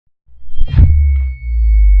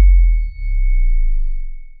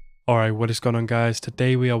Alright, what is going on, guys?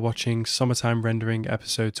 Today we are watching Summertime Rendering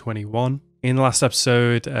episode 21. In the last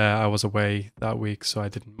episode, I was away that week, so I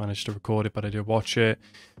didn't manage to record it, but I did watch it.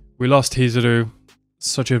 We lost Hizuru.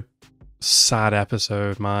 Such a sad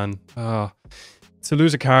episode, man. To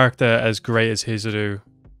lose a character as great as Hizuru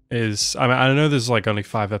is... I mean, I know there's like only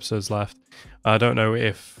 5 episodes left. I don't know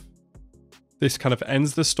if this kind of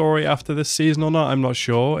ends the story after this season or not. I'm not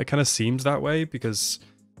sure. It kind of seems that way because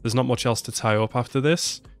there's not much else to tie up after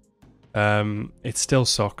this. It still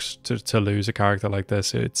sucks to lose a character like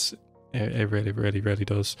this. It really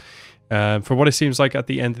does. For what it seems like at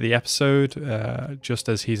the end of the episode, just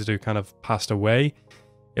as Hizuru kind of passed away,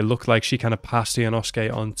 it looked like she kind of passed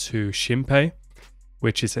Ionosuke onto Shinpei,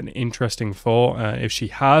 which is an interesting thought. If she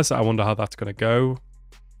has, I wonder how that's going to go.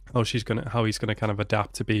 How he's going to kind of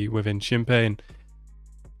adapt to be within Shinpei, and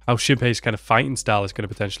how Shinpei's kind of fighting style is going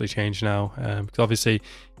to potentially change now. Because obviously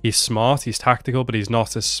he's smart, he's tactical, but he's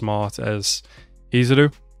not as smart as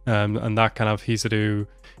Hizuru. And that kind of Hizuru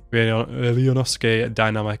Ionosuke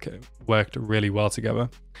dynamic worked really well together.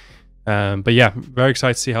 But yeah, very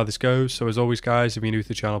excited to see how this goes. So as always, guys, if you're new to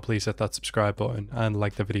the channel, please hit that subscribe button and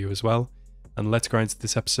like the video as well. And let's go into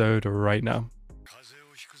this episode right now.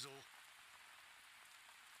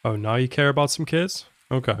 Oh, now you care about some kids?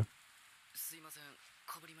 Okay.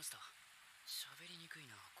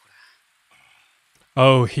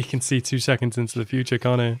 Oh, he can see 2 seconds into the future,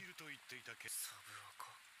 can't he?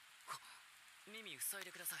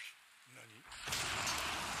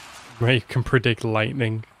 Right, you can predict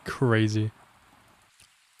lightning. Crazy.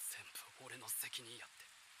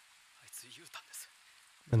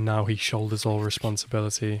 And now he shoulders all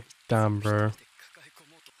responsibility. Damn, bro.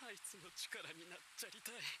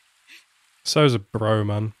 So's a bro,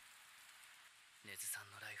 man.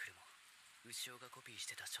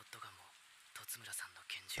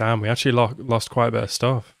 Damn, we actually lost quite a bit of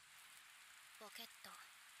stuff.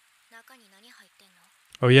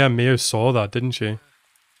 Oh yeah, Mio saw that, didn't she?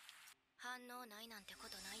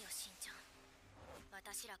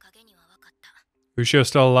 Ushio's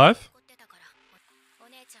still alive?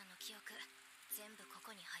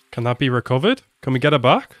 Can that be recovered? Can we get her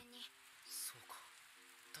back?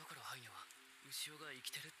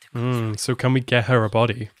 So can we get her a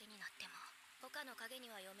body?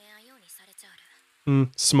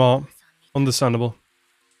 Smart. Understandable.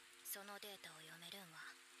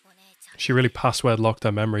 She really password locked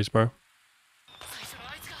her memories, bro.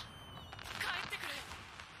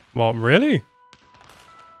 What, really?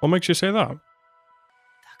 What makes you say that?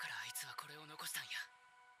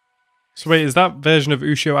 So wait, is that version of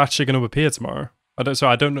Ushio actually going to appear tomorrow? I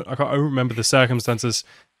can't remember the circumstances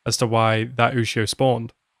as to why that Ushio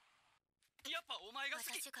spawned.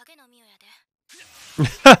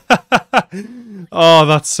 Oh,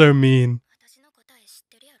 that's so mean.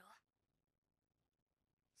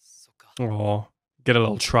 Oh, get a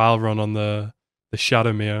little trial run on the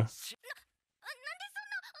Shadow Mio.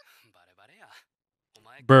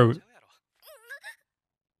 Bro.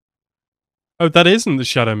 Oh, that isn't the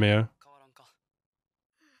Shadow Mio.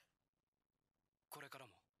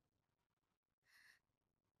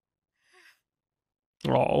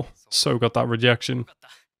 Oh, so got that rejection.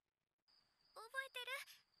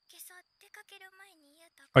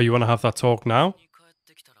 Oh, you want to have that talk now?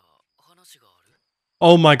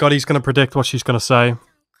 Oh my god, he's going to predict what she's going to say.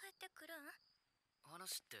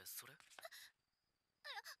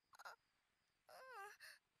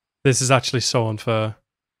 This is actually so unfair.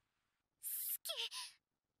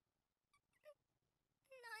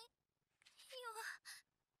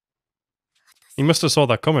 He must have saw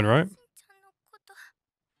that coming, right?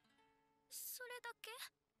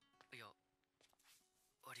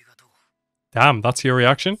 Damn, that's your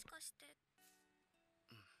reaction?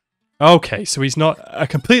 Okay, so he's not a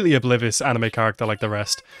completely oblivious anime character like the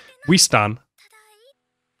rest. We stan.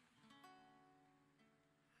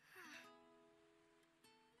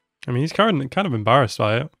 I mean, he's kind of embarrassed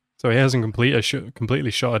by it. So he hasn't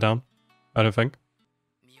completely shut her down, I don't think.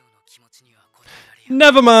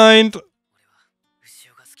 Never mind!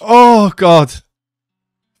 Oh, God.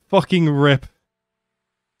 Fucking rip.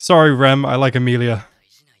 Sorry, Rem, I like Amelia.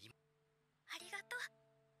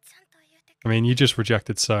 I mean, you just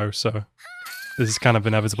rejected so this is kind of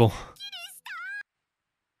inevitable.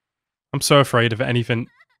 I'm so afraid of anything...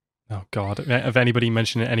 Oh god, of anybody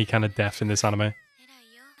mentioning any kind of death in this anime.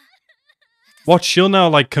 What, she'll now,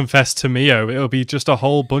 like, confess to Mio. It'll be just a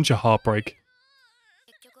whole bunch of heartbreak.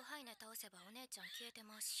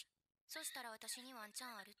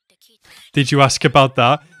 Did you ask about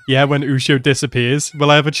that? Yeah, when Ushio disappears. Will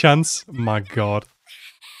I have a chance? My god.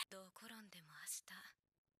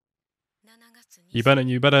 You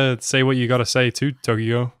better say what you gotta say too,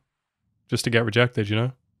 Tokyo. Just to get rejected, you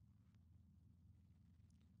know?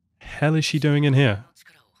 Hell is she doing in here?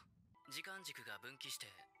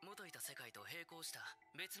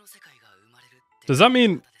 Does that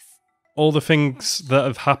mean all the things that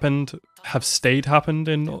have happened have happened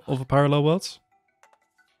in other parallel worlds?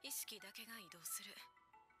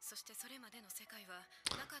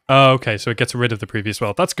 Oh, okay, so it gets rid of the previous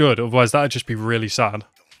world. That's good, otherwise that'd just be really sad.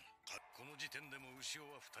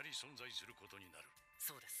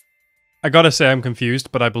 I gotta say I'm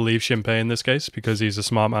confused, but I believe Shinpei in this case, because he's a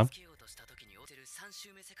smart man.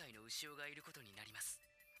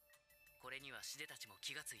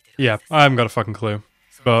 Yeah, I haven't got a fucking clue,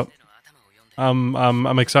 but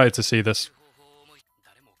I'm excited to see this.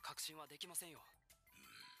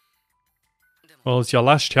 Well, it's your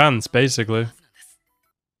last chance, basically.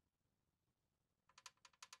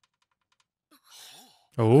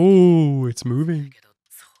 Oh, it's moving.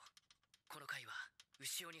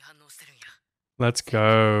 Let's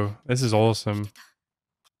go. This is awesome.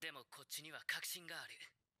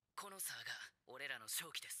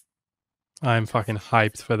 I'm fucking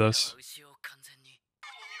hyped for this.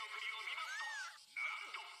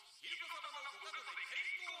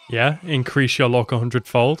 Yeah, increase your luck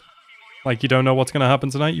 100-fold. Like you don't know what's gonna happen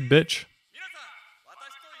tonight, you bitch.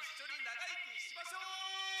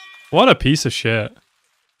 What a piece of shit.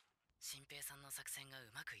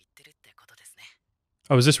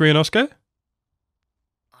 Oh, is this Ryunosuke?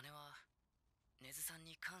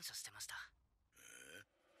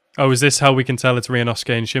 Oh, is this how we can tell it's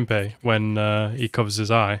Ryunosuke and Shinpei when he covers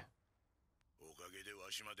his eye?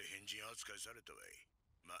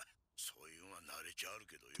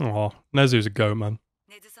 Oh, Nezu's a goat, man.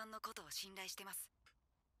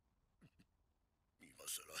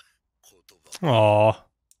 Aww.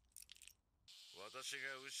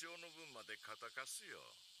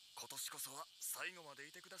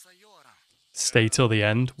 Stay till the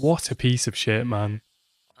end? What a piece of shit, man.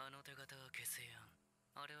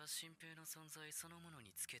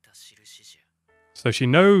 So she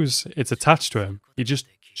knows it's attached to him.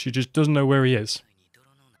 She just doesn't know where he is.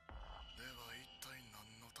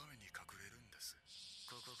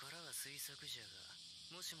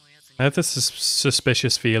 I have this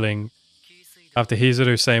suspicious feeling after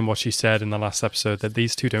Hizuru saying what she said in the last episode that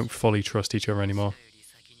these two don't fully trust each other anymore.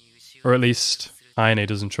 Or at least Ayane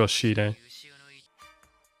doesn't trust Shide.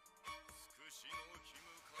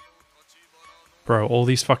 Bro, all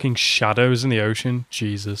these fucking shadows in the ocean.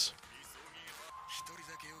 Jesus.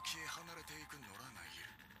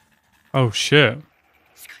 Oh shit.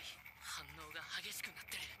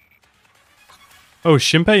 Oh, is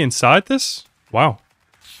Shinpei inside this? Wow.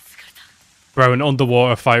 Bro, an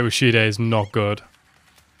underwater fight with Shide is not good.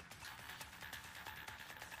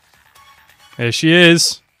 Here she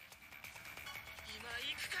is.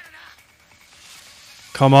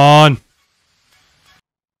 Come on.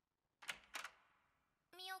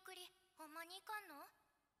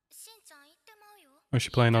 Oh, is she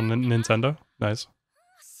playing on Nintendo? Nice.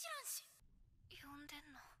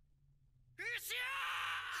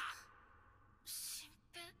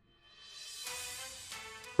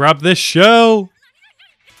 Grab this shell!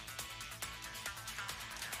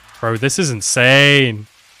 Bro, this is insane.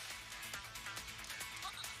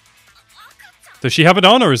 Does she have it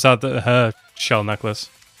on, or is that her shell necklace?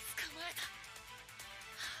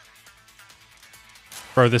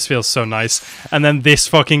 Bro, this feels so nice. And then this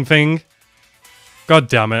fucking thing. God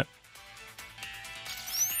damn it.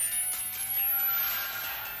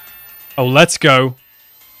 Oh, let's go.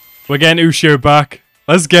 We're getting Ushio back.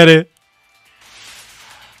 Let's get it.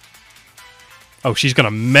 Oh, she's gonna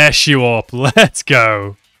mess you up. Let's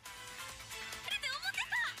go.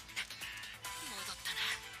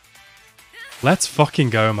 Let's fucking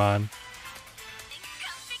go, man.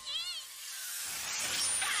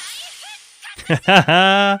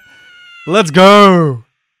 Let's go.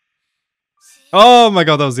 Oh my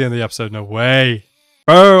god, that was the end of the episode. No way.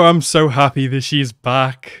 Bro, I'm so happy that she's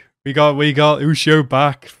back. We got Ushio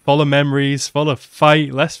back. Full of memories, full of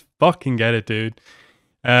fight. Let's fucking get it, dude.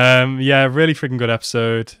 Yeah, really freaking good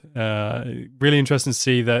episode. Really interesting to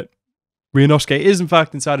see that Ryunosuke is in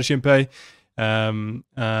fact inside of Shinpei.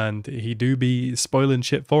 And he do be spoiling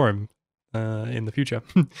shit for him in the future.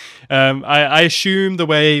 I assume the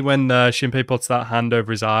way when Shinpei puts that hand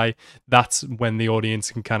over his eye, that's when the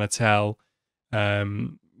audience can kind of tell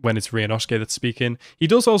when it's Ryunosuke that's speaking. He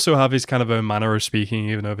does also have his kind of a manner of speaking,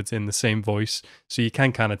 even though it's in the same voice, so you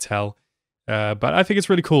can kind of tell. But I think it's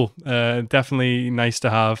really cool. Definitely nice to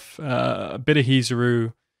have a bit of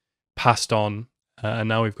Hizuru passed on, and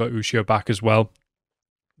now we've got Ushio back as well.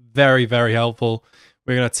 Very, very helpful.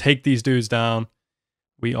 We're going to take these dudes down.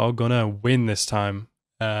 We are going to win this time.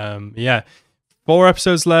 Yeah. 4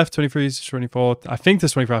 episodes left, 23 to 24. I think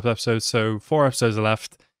there's 25 episodes, so 4 episodes are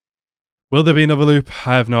left. Will there be another loop?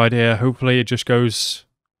 I have no idea. Hopefully it just goes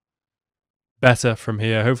better from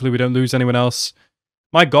here. Hopefully we don't lose anyone else.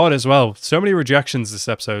 My God, as well. So many rejections this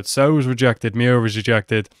episode. So was rejected. Mio was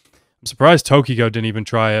rejected. I'm surprised Tokiko didn't even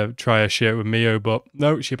try a shit with Mio, but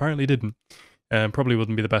no, she apparently didn't. Probably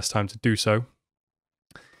wouldn't be the best time to do so.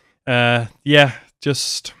 Yeah,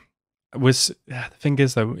 just was the thing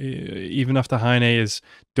is though, even after Heine is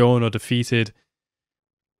done or defeated,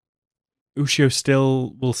 Ushio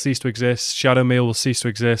still will cease to exist. Shadow Meal will cease to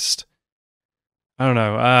exist. I don't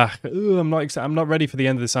know. I'm not ready for the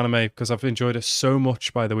end of this anime because I've enjoyed it so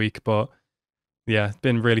much by the week. But yeah, it's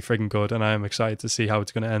been really freaking good, and I am excited to see how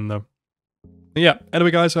it's going to end though. But yeah.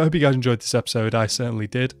 Anyway, guys, I hope you guys enjoyed this episode. I certainly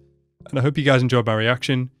did, and I hope you guys enjoyed my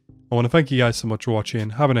reaction. I want to thank you guys so much for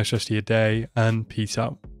watching. Have a nice rest of your day, and peace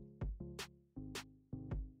out.